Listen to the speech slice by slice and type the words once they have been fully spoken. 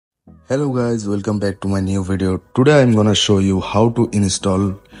Hello guys, welcome back to my new video. Today I'm gonna show you how to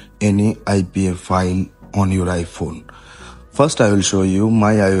install any IPA file on your iPhone. First I will show you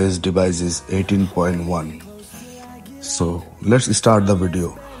my iOS device is 18.1. So let's start the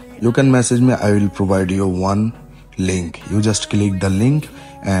video. You can message me, I will provide you one link. You just click the link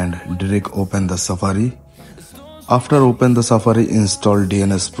and direct open the Safari. After open the Safari, install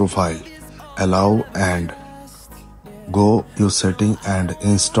DNS profile. Allow and go your setting and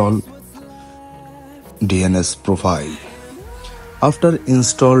install DNS profile. After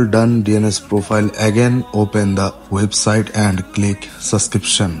install done DNS profile, again open the website and click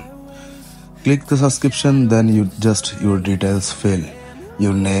subscription. Click the subscription, then your details fill,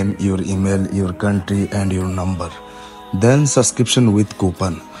 your name, your email, your country and your number. Then subscription with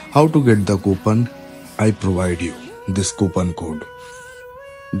coupon. How to get the coupon? I provide you this coupon code.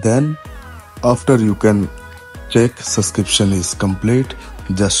 Then after you can check subscription is complete,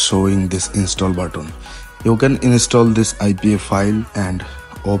 just showing this install button. You can install this IPA file and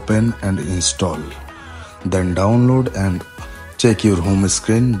open and install. Then download and check your home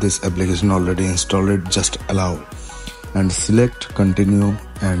screen. This application already installed, just allow and select continue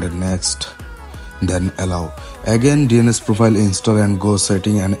and next, then allow. Again DNS profile install and go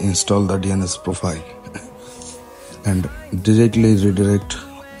setting and install the DNS profile and directly redirect,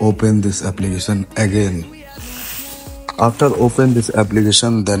 open this application again. After open this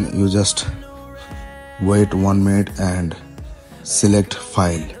application, then you just wait 1 minute and select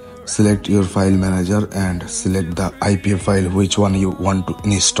file. Select your file manager and select the IPA file which one you want to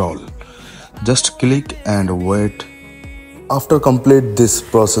install. Just click and wait. After complete this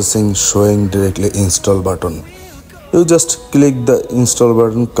processing, showing directly install button. You just click the install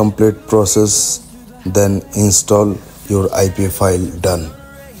button, complete process, then install your IPA file done.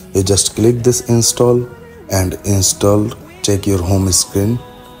 You just click this install and install. Check your home screen.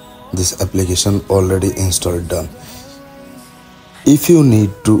 This application already installed done. If you need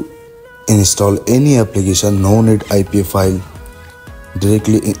to install any application, no need IPA file,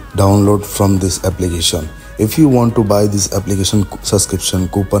 directly download from this application. If you want to buy this application subscription,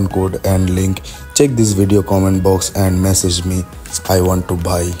 coupon code and link, check this video comment box and message me, I want to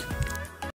buy